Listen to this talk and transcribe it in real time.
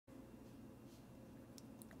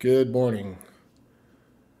Good morning.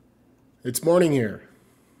 It's morning here.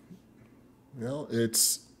 Well,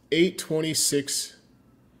 it's 8:26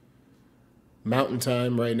 Mountain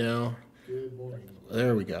Time right now. Good morning.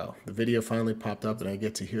 There we go. The video finally popped up and I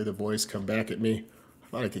get to hear the voice come back at me. I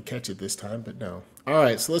thought I could catch it this time, but no. All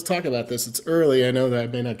right, so let's talk about this. It's early. I know that I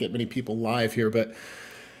may not get many people live here, but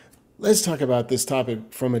let's talk about this topic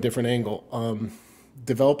from a different angle.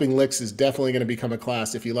 Developing licks is definitely going to become a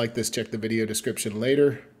class. If you like this, check the video description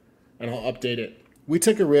later and I'll update it. We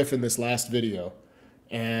took a riff in this last video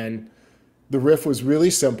and the riff was really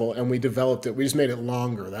simple and we developed it. We just made it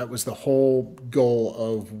longer. That was the whole goal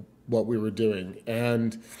of what we were doing.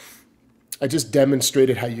 And I just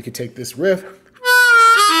demonstrated how you could take this riff,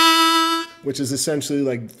 which is essentially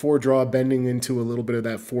like 4-draw bending into a little bit of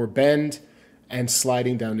that 4 bend and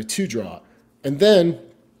sliding down to 2-draw. And then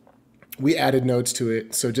we added notes to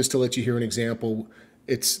it. So just to let you hear an example,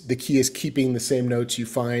 the key is keeping the same notes you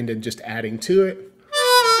find and just adding to it.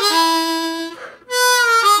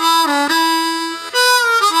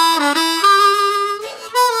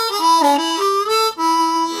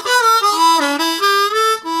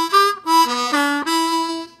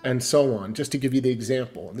 And so on, just to give you the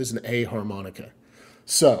example. This is an A harmonica.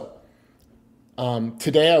 So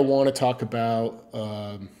today I want to talk about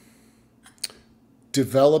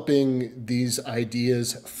developing these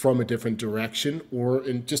ideas from a different direction or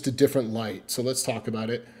in just a different light. So let's talk about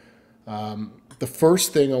it. The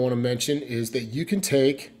first thing I want to mention is that you can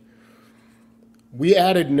we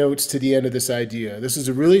added notes to the end of this idea. This is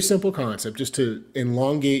a really simple concept just to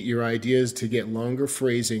elongate your ideas to get longer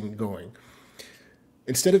phrasing going.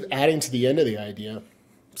 Instead of adding to the end of the idea,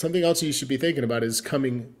 something else you should be thinking about is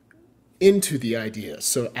coming into the idea.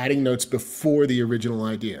 So adding notes before the original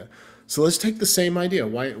idea. So let's take the same idea.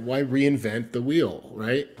 Why reinvent the wheel,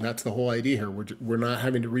 right? That's the whole idea here. We're not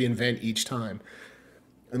having to reinvent each time.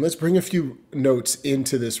 And let's bring a few notes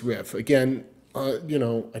into this riff. Again, I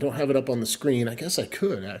don't have it up on the screen. I guess I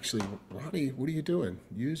could actually. Ronnie, what are you doing?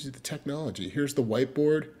 Use the technology. Here's the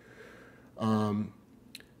whiteboard. And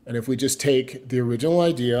if we just take the original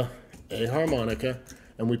idea, A harmonica,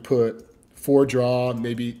 and we put 4-draw,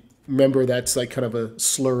 maybe, remember that's like kind of a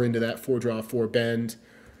slur into that 4-draw, 4 bend,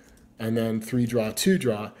 and then 3-draw,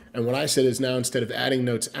 2-draw. And what I said is now instead of adding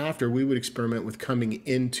notes after, we would experiment with coming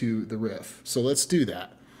into the riff. So let's do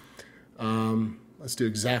that. Let's do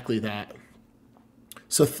exactly that.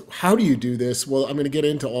 So how do you do this? Well, I'm going to get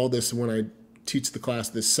into all this when I teach the class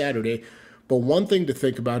this Saturday. But one thing to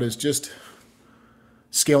think about is just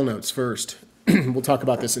scale notes first. We'll talk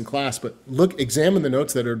about this in class, but examine the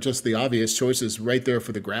notes that are just the obvious choices right there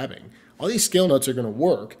for the grabbing. All these scale notes are going to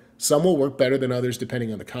work. Some will work better than others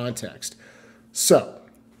depending on the context. So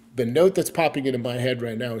the note that's popping into my head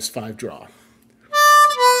right now is 5-draw.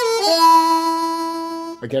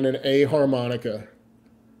 Again, an A harmonica.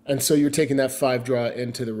 And so you're taking that 5-draw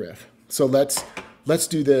into the riff. So let's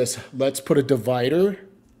do this. Let's put a divider,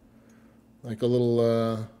 like a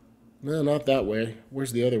little, no, not that way.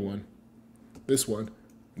 Where's the other one? This one.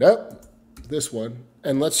 Nope, this one.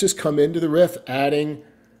 And let's just come into the riff, adding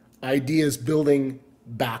ideas, building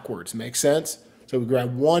backwards. Make sense? So we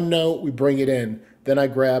grab one note, we bring it in. Then I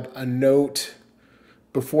grab a note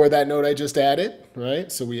before that note I just added,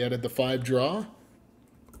 right? So we added the 5-draw.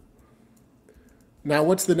 Now,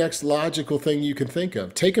 what's the next logical thing you can think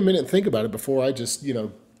of? Take a minute and think about it before I just,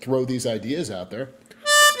 throw these ideas out there.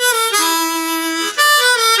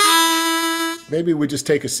 Maybe we just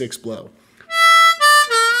take a 6th blow.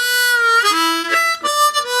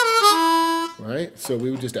 Right? So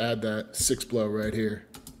we would just add that 6th blow right here.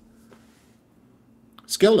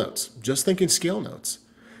 Scale notes. Just thinking scale notes.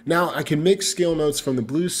 Now, I can make scale notes from the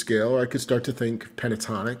blues scale, or I could start to think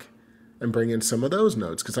pentatonic and bring in some of those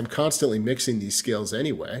notes, because I'm constantly mixing these scales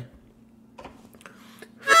anyway.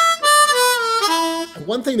 And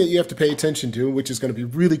one thing that you have to pay attention to, which is going to be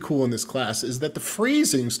really cool in this class, is that the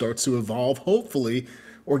phrasing starts to evolve. Hopefully,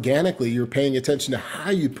 organically, you're paying attention to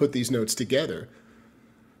how you put these notes together.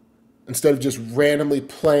 Instead of just randomly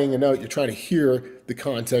playing a note, you're trying to hear the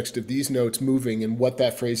context of these notes moving and what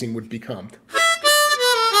that phrasing would become.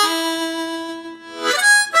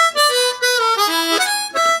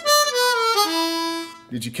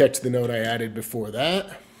 Did you catch the note I added before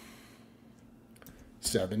that?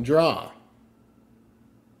 7-draw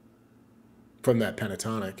from that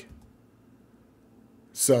pentatonic.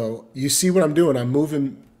 So you see what I'm doing? I'm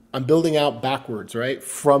building out backwards, right?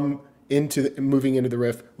 Moving into the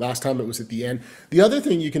riff. Last time it was at the end. The other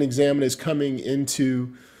thing you can examine is coming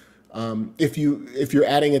into, if you're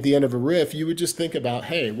adding at the end of a riff, you would just think about,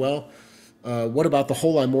 hey, well, what about the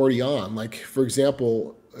hole I'm already on? Like, for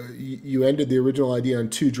example, you ended the original idea on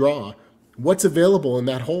 2 draw. What's available in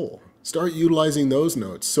that hole? Start utilizing those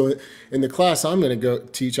notes. So in the class I'm going to go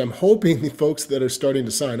teach, I'm hoping the folks that are starting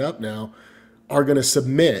to sign up now are going to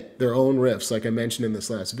submit their own riffs, like I mentioned in this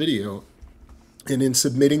last video. And in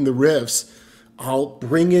submitting the riffs, I'll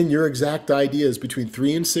bring in your exact ideas between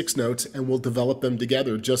 3 and 6 notes, and we'll develop them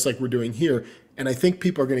together, just like we're doing here. And I think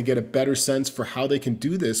people are going to get a better sense for how they can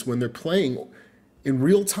do this when they're playing in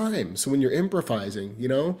real time. So when you're improvising, you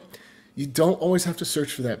know, you don't always have to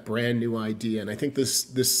search for that brand new idea. And I think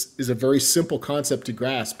this is a very simple concept to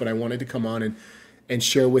grasp, but I wanted to come on and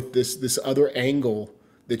share with this other angle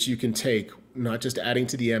that you can take, not just adding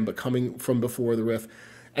to the end, but coming from before the riff.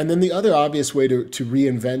 And then the other obvious way to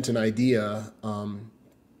reinvent an idea and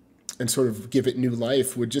sort of give it new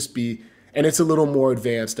life would just be, and it's a little more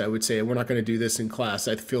advanced, I would say, and we're not going to do this in class.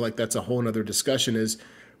 I feel like that's a whole other discussion, is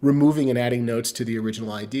removing and adding notes to the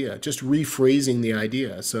original idea, just rephrasing the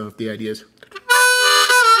idea. So if the idea is,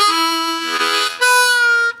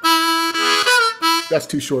 that's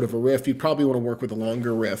too short of a riff, you'd probably want to work with a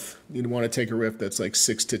longer riff. You'd want to take a riff that's like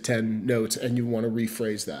 6 to 10 notes, and you want to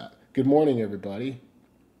rephrase that. Good morning, everybody.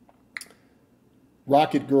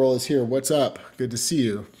 Rocket Girl is here. What's up? Good to see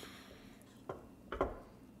you.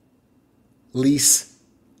 Lease.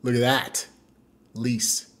 Look at that.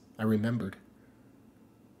 Lease. I remembered.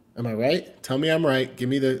 Am I right? Tell me I'm right. Let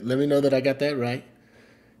me know that I got that right.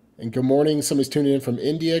 And good morning. Somebody's tuning in from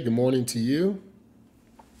India. Good morning to you.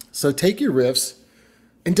 So take your riffs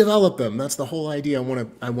and develop them. That's the whole idea I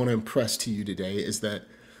want to impress to you today, is that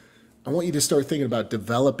I want you to start thinking about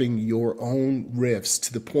developing your own riffs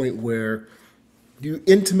to the point where you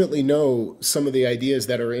intimately know some of the ideas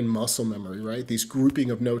that are in muscle memory, right? These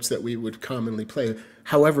grouping of notes that we would commonly play.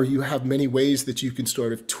 However, you have many ways that you can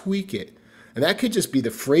sort of tweak it. And that could just be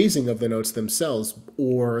the phrasing of the notes themselves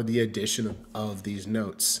or the addition of these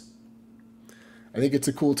notes. I think it's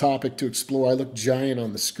a cool topic to explore. I look giant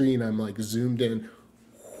on the screen. I'm like zoomed in.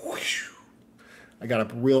 Whoosh. I got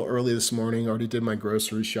up real early this morning, already did my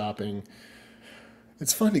grocery shopping.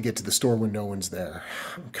 It's fun to get to the store when no one's there.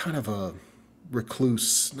 I'm kind of a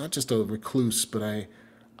recluse, not just a recluse, but I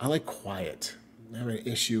like quiet. I have an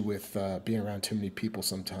issue with being around too many people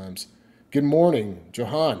sometimes. Good morning,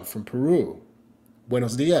 Johan from Peru.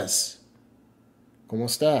 Buenos dias. ¿Cómo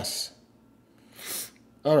estás?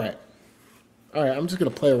 All right, I'm just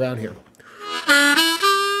gonna play around here.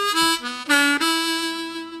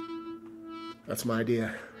 That's my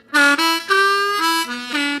idea.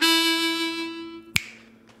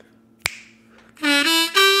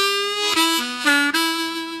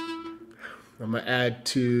 I'm going to add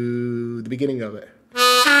to the beginning of it.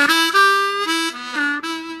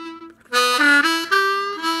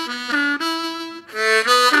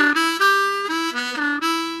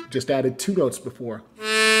 Just added 2 notes before.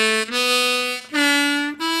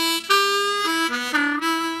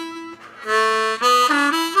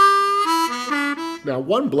 Now,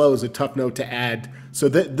 1 blow is a tough note to add, so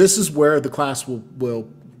this is where the class will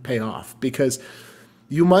pay off, because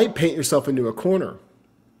you might paint yourself into a corner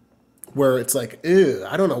where it's like, ew,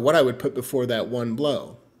 I don't know what I would put before that 1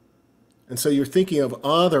 blow. And so you're thinking of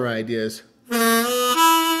other ideas,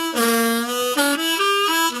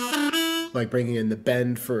 like bringing in the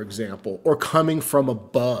bend, for example, or coming from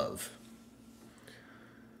above.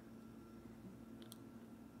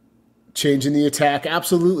 Changing the attack,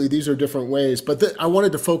 absolutely, these are different ways. But I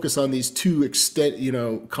wanted to focus on these 2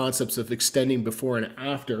 concepts of extending before and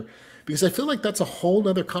after, because I feel like that's a whole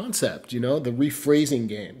nother concept, the rephrasing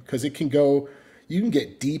game, because it can go, you can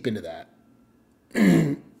get deep into that.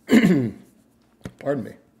 Pardon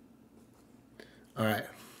me. All right.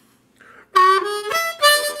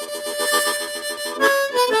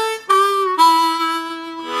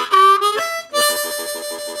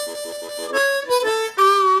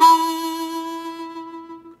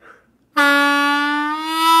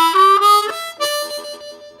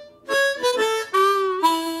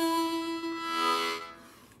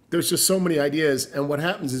 There's just so many ideas, and what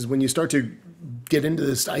happens is when you start to get into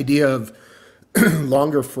this idea of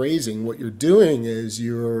longer phrasing, what you're doing is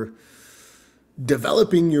you're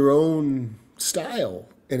developing your own style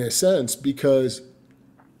in a sense, because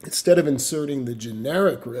instead of inserting the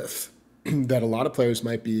generic riff that a lot of players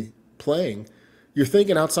might be playing, you're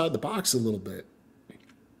thinking outside the box a little bit.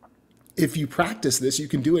 If you practice this, you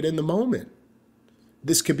can do it in the moment.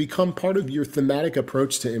 This could become part of your thematic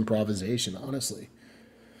approach to improvisation, honestly.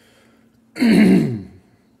 Man,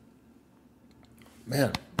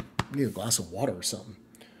 I need a glass of water or something.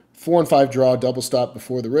 4 and 5 draw, double stop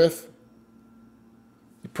before the riff.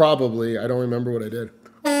 Probably, I don't remember what I did.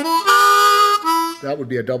 That would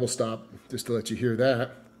be a double stop, just to let you hear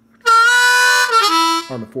that.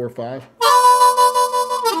 on the 4/5.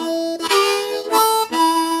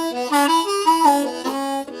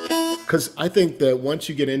 Because I think that once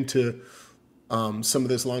you get into some of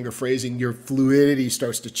this longer phrasing, your fluidity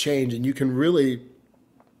starts to change, and you can really,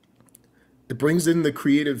 it brings in the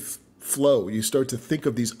creative flow. You start to think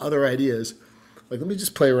of these other ideas. Like, let me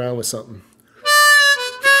just play around with something.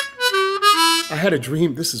 I had a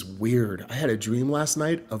dream. This is weird. I had a dream last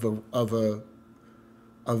night of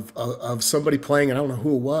somebody playing, and I don't know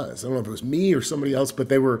who it was. I don't know if it was me or somebody else, but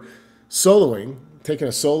they were soloing, taking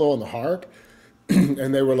a solo on the harp,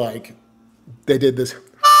 and they were like, they did this.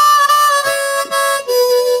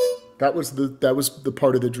 That was the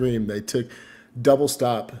part of the dream. They took double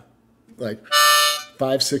stop, like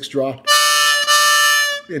 5/6 draw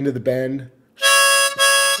into the bend,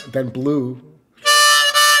 then blew,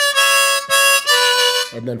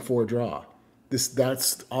 and then 4 draw.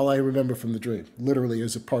 That's all I remember from the dream. Literally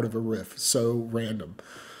as a part of a riff. So random.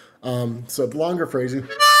 So longer phrasing.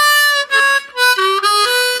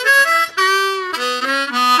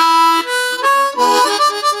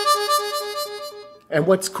 And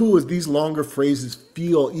what's cool is these longer phrases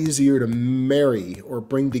feel easier to marry or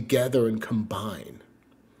bring together and combine.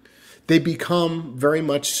 They become very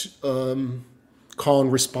much call and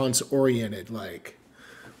response oriented, like,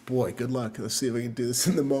 boy, good luck. Let's see if we can do this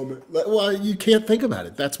in the moment. Well, you can't think about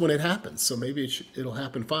it. That's when it happens. So maybe it'll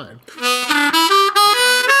happen fine.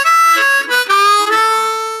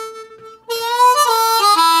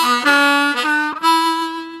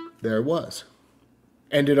 There it was.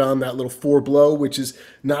 Ended on that little 4 blow, which is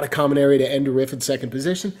not a common area to end a riff in second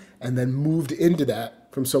position, and then moved into that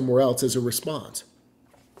from somewhere else as a response.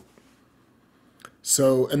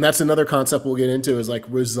 So, and that's another concept we'll get into, is like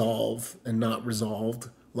resolve and not resolved.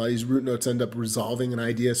 A lot of these root notes end up resolving an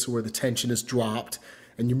idea, so where the tension is dropped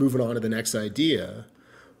and you're moving on to the next idea.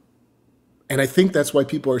 And I think that's why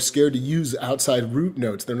people are scared to use outside root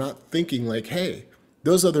notes. They're not thinking like, hey,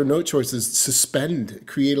 those other note choices suspend,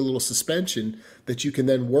 create a little suspension that you can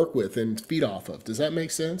then work with and feed off of. Does that make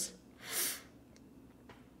sense?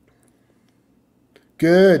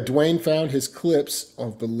 Good. Dwayne found his clips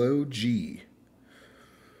of the low G.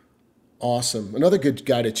 Awesome. Another good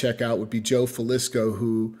guy to check out would be Joe Falisco,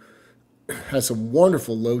 who has some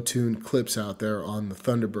wonderful low-tuned clips out there on the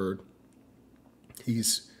Thunderbird.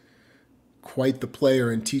 He's quite the player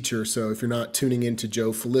and teacher, so if you're not tuning into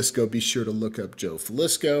Joe Falisco, be sure to look up Joe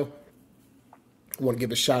Falisco. I want to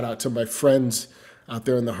give a shout out to my friends out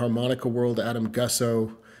there in the harmonica world, Adam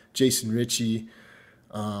Gusso, Jason Ritchie,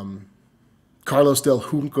 Carlos Del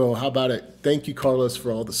Junco. How about it? Thank you, Carlos,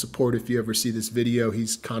 for all the support. If you ever see this video,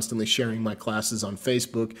 he's constantly sharing my classes on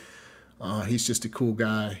Facebook. He's just a cool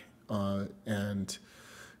guy. And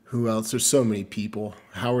who else? There's so many people.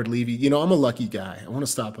 Howard Levy. You know, I'm a lucky guy. I want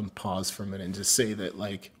to stop and pause for a minute and just say that,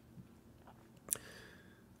 like,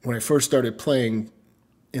 when I first started playing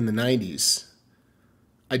in the 90s,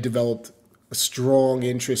 I developed a strong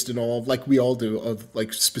interest in all, like we all do, of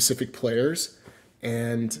like specific players.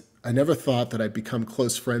 And I never thought that I'd become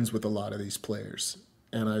close friends with a lot of these players.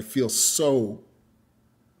 And I feel so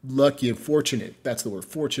lucky and fortunate, that's the word,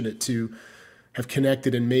 fortunate, to have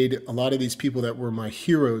connected and made a lot of these people that were my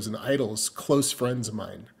heroes and idols close friends of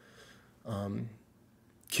mine.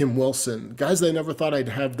 Kim Wilson, guys that I never thought I'd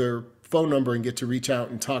have their phone number and get to reach out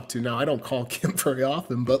and talk to. Now, I don't call Kim very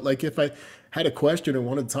often, but like if I had a question and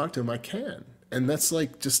wanted to talk to him, I can. And that's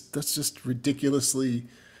like that's just ridiculously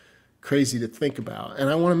crazy to think about. And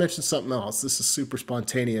I want to mention something else. This is super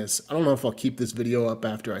spontaneous. I don't know if I'll keep this video up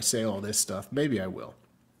after I say all this stuff. Maybe I will.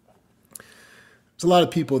 There's a lot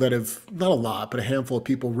of people that have, not a lot, but a handful of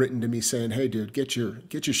people written to me saying, hey, dude, get your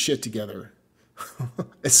shit together.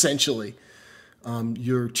 Essentially.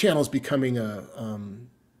 Your channel's becoming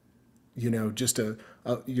you're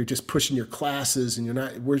just pushing your classes and you're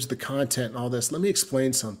not, where's the content and all this? Let me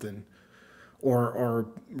explain something. Or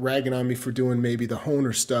ragging on me for doing maybe the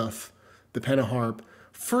Honer stuff, the Pentaharp.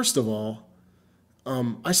 First of all,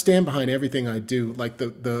 I stand behind everything I do. Like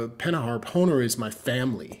the Pentaharp, Honer is my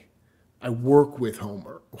family. I work with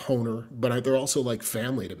Honer, but they're also like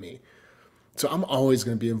family to me. So I'm always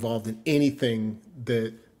going to be involved in anything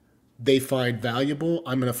that they find valuable.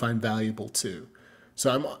 I'm going to find valuable too.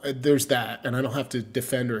 So there's that, and I don't have to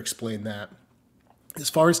defend or explain that.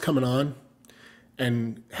 As far as coming on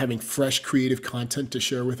and having fresh creative content to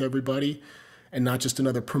share with everybody, and not just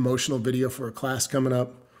another promotional video for a class coming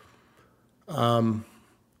up,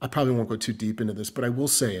 I probably won't go too deep into this, but I will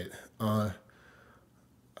say it.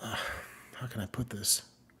 How can I put this?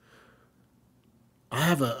 I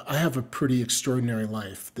have a pretty extraordinary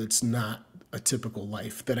life that's not a typical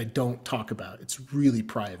life that I don't talk about. It's really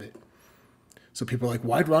private. So people are like,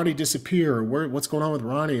 why'd Ronnie disappear? Or what's going on with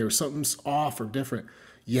Ronnie? Or something's off or different.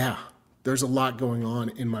 Yeah, there's a lot going on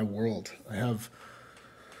in my world. I have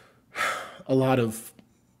a lot of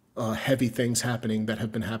heavy things happening that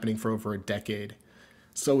have been happening for over a decade.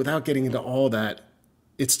 So without getting into all that,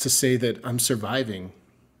 it's to say that I'm surviving.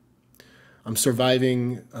 I'm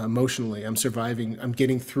surviving emotionally. I'm surviving. I'm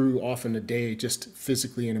getting through often a day just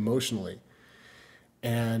physically and emotionally.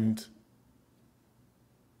 And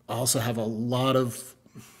I also have a lot of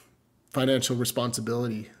financial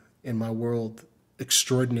responsibility in my world,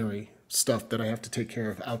 extraordinary stuff that I have to take care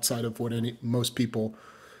of outside of what most people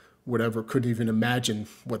whatever could even imagine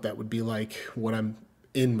what that would be like, what I'm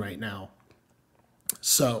in right now.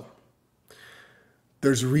 So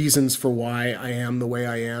there's reasons for why I am the way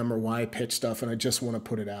I am or why I pitch stuff, and I just want to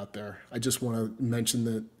put it out there. I just want to mention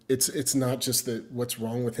that it's not just that what's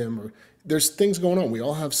wrong with him, or there's things going on. We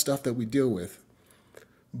all have stuff that we deal with.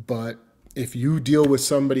 But if you deal with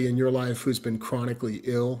somebody in your life who's been chronically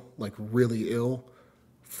ill, like really ill,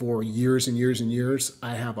 for years and years and years,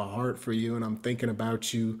 I have a heart for you and I'm thinking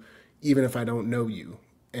about you even if I don't know you.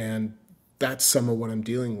 And that's some of what I'm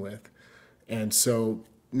dealing with. And so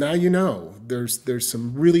now you know there's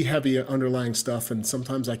some really heavy underlying stuff, and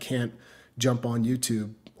sometimes I can't jump on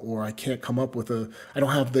YouTube, or I can't come up with I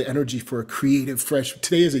don't have the energy for a creative, fresh,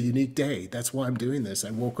 today is a unique day. That's why I'm doing this.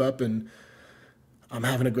 I woke up and I'm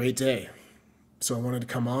having a great day. So I wanted to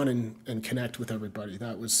come on and connect with everybody.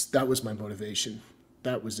 That was my motivation.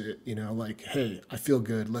 That was it, like, hey, I feel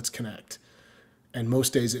good, let's connect. And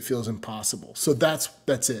most days it feels impossible. So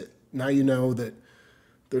that's it. Now you know that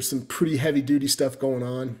there's some pretty heavy duty stuff going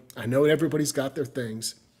on. I know everybody's got their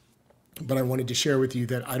things, but I wanted to share with you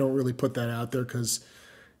that I don't really put that out there because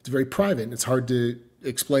it's very private and it's hard to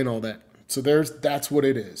explain all that. So that's what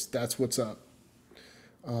it is. That's what's up.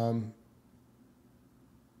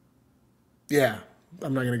 Yeah,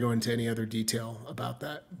 I'm not going to go into any other detail about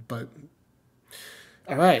that, but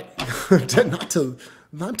all right.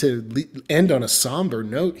 not to end on a somber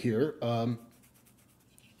note here.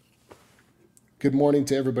 Good morning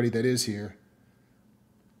to everybody that is here.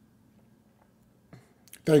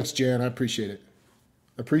 Thanks, Jan. I appreciate it.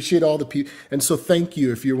 Appreciate all the people. And so thank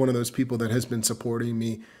you if you're one of those people that has been supporting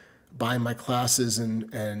me, buying my classes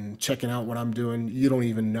and checking out what I'm doing. You don't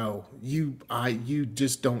even know. You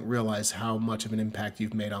just don't realize how much of an impact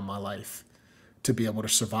you've made on my life to be able to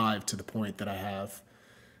survive to the point that I have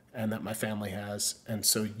and that my family has. And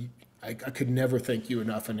so I could never thank you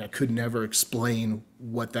enough, and I could never explain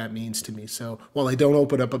what that means to me. So while I don't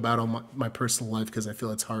open up about all my personal life because I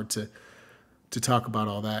feel it's hard to talk about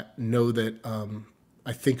all that, know that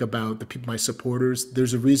I think about the people, my supporters.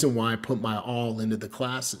 There's a reason why I put my all into the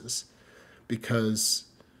classes, because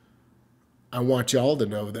I want y'all to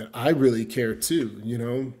know that I really care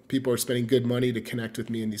too. People are spending good money to connect with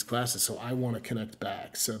me in these classes, so I want to connect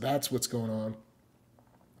back. So that's what's going on.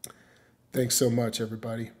 Thanks so much,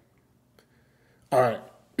 everybody. All right.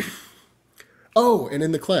 Oh, and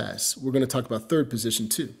in the class, we're going to talk about third position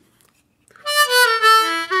too.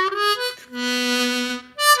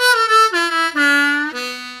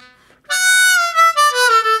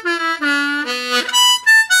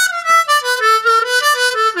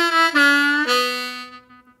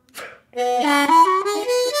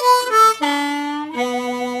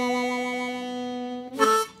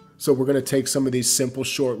 So we're going to take some of these simple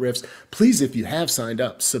short riffs. Please, if you have signed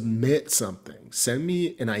up, submit something. Send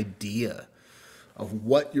me an idea of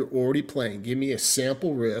what you're already playing. Give me a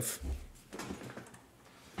sample riff.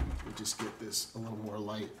 Let me just get this a little more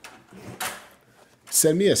light.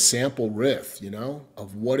 Send me a sample riff,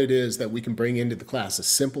 of what it is that we can bring into the class. A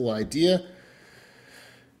simple idea.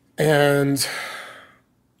 And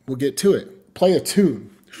we'll get to it. Play a tune.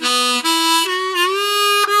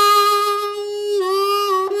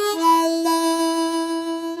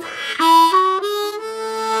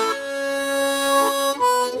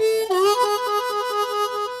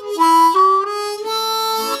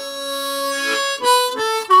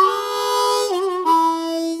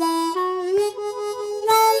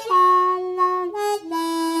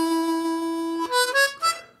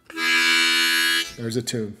 There's a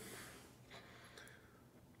tune.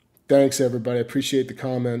 Thanks, everybody. I appreciate the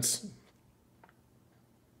comments.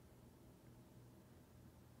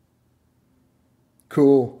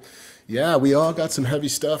 Cool. Yeah, we all got some heavy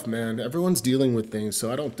stuff, man. Everyone's dealing with things,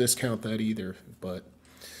 so I don't discount that either. But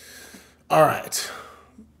all right.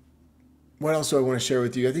 What else do I want to share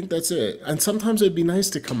with you? I think that's it. And sometimes it'd be nice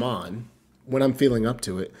to come on when I'm feeling up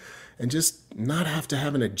to it and just not have to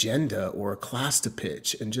have an agenda or a class to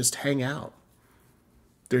pitch and just hang out.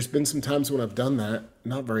 There's been some times when I've done that,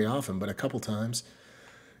 not very often, but a couple times.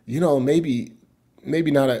 Maybe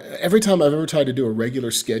maybe not every time I've ever tried to do a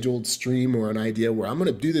regular scheduled stream or an idea where I'm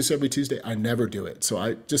going to do this every Tuesday, I never do it. So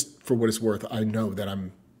I just, for what it's worth, I know that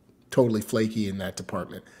I'm totally flaky in that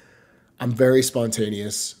department. I'm very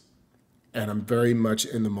spontaneous and I'm very much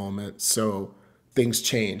in the moment. So things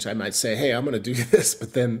change. I might say, hey, I'm going to do this,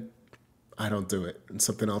 but then I don't do it and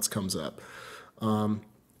something else comes up.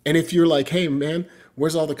 And if you're like, hey, man,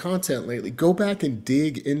 where's all the content lately? Go back and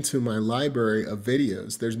dig into my library of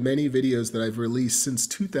videos. There's many videos that I've released since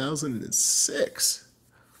 2006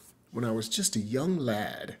 when I was just a young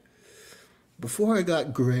lad, before I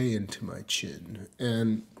got gray into my chin.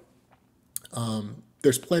 And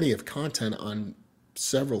there's plenty of content on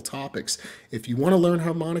several topics. If you want to learn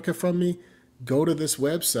harmonica from me, go to this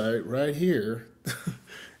website right here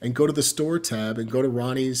and go to the store tab and go to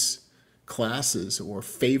Ronnie's classes or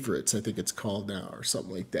favorites, I think it's called now, or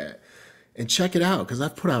something like that. And check it out, because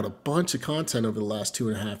I've put out a bunch of content over the last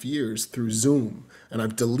 2.5 years through Zoom, and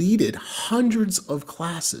I've deleted hundreds of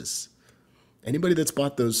classes. Anybody that's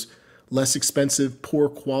bought those less expensive, poor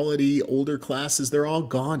quality, older classes, they're all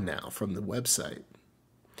gone now from the website.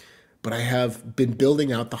 But I have been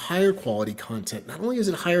building out the higher quality content. Not only is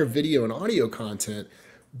it higher video and audio content,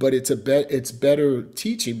 but it's better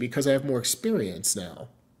teaching because I have more experience now.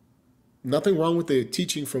 Nothing wrong with the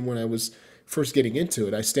teaching from when I was first getting into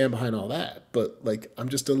it. I stand behind all that. But like, I'm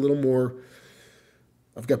just a little more,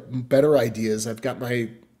 I've got better ideas. I've got my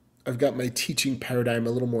teaching paradigm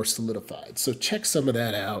a little more solidified. So check some of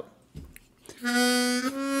that out.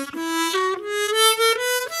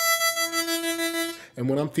 And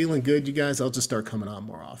when I'm feeling good, you guys, I'll just start coming on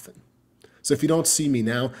more often. So if you don't see me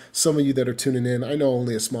now, some of you that are tuning in, I know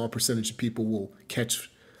only a small percentage of people will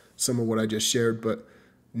catch some of what I just shared, but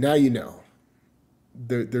now you know.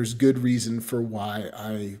 There's good reason for why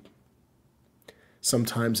I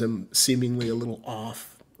sometimes am seemingly a little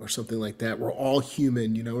off or something like that. We're all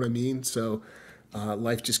human, you know what I mean? So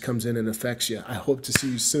life just comes in and affects you. I hope to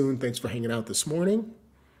see you soon. Thanks for hanging out this morning.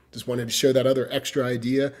 Just wanted to share that other extra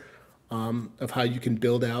idea of how you can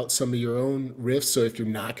build out some of your own riffs. So if you're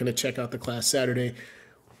not going to check out the class Saturday,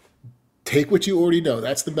 take what you already know.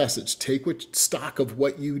 That's the message. Take stock of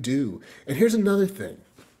what you do. And here's another thing.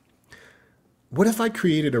 What if I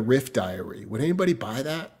created a riff diary? Would anybody buy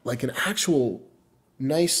that? Like an actual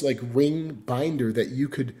nice like ring binder that you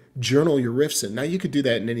could journal your riffs in. Now you could do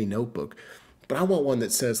that in any notebook, but I want one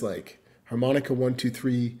that says like harmonica 1, 2,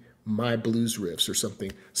 3, my blues riffs or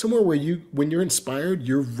something. Somewhere where when you're inspired,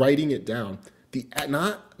 you're writing it down.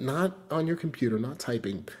 Not on your computer, not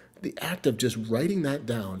typing. The act of just writing that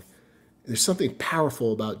down. There's something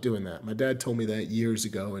powerful about doing that. My dad told me that years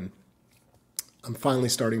ago, and I'm finally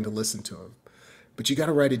starting to listen to him. But you got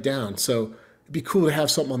to write it down. So it'd be cool to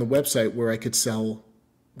have something on the website where I could sell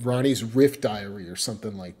Ronnie's riff diary or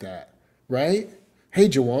something like that, right? Hey,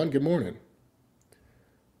 Jawan, good morning.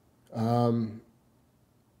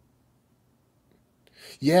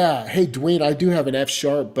 Yeah, hey, Dwayne, I do have an F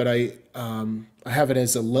sharp, but I have it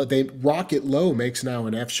as a low. Rocket Low makes now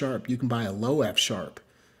an F sharp. You can buy a low F sharp,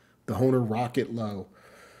 the Hohner Rocket Low.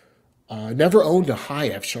 Never owned a high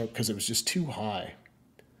F sharp because it was just too high.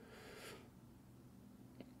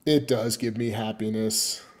 It does give me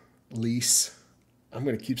happiness, Lise. I'm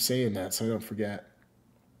going to keep saying that so I don't forget.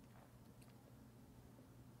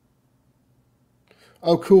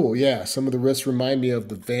 Oh, cool. Yeah, some of the riffs remind me of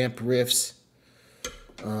the Vamp riffs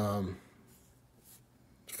for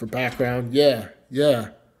background. Yeah, yeah.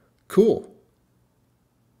 Cool.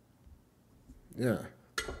 Yeah.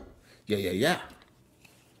 Yeah, yeah, yeah.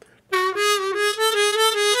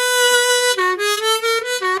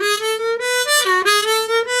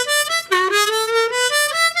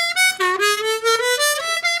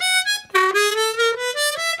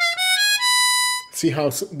 See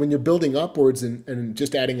how when you're building upwards and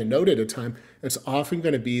just adding a note at a time, it's often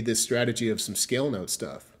going to be this strategy of some scale note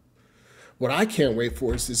stuff. What I can't wait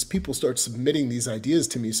for is people start submitting these ideas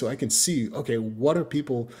to me so I can see, okay, what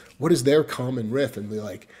is their common riff? And be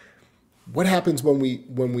like, what happens when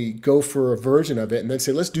we go for a version of it and then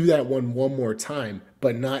say, let's do that one more time,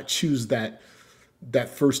 but not choose that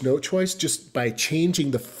first note choice just by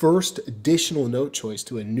changing the first additional note choice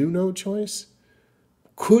to a new note choice?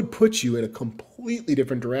 Could put you in a completely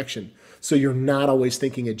different direction. So you're not always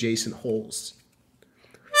thinking adjacent holes.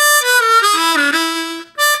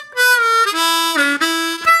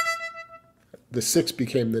 The 6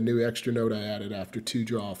 became the new extra note I added after 2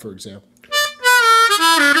 draw, for example.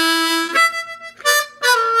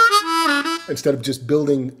 Instead of just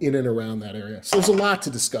building in and around that area. So there's a lot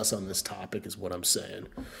to discuss on this topic is what I'm saying.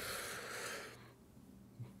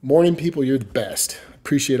 Morning people, you're the best.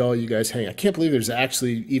 Appreciate all you guys hanging. I can't believe there's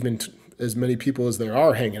actually even as many people as there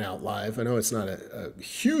are hanging out live. I know it's not a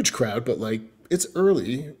huge crowd, but like it's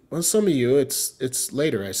early. Well, some of you, it's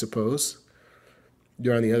later, I suppose.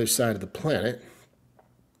 You're on the other side of the planet.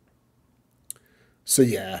 So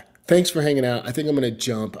yeah, thanks for hanging out. I think I'm going to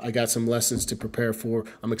jump. I got some lessons to prepare for.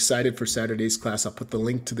 I'm excited for Saturday's class. I'll put the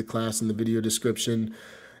link to the class in the video description.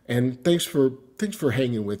 And thanks for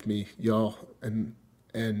hanging with me, y'all, and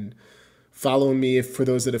following me. If for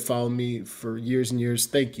those that have followed me for years and years,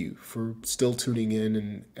 thank you for still tuning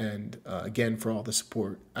in and again for all the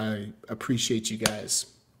support. I appreciate you guys.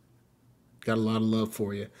 Got a lot of love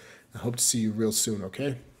for you. I hope to see you real soon.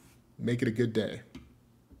 Okay, make it a good day.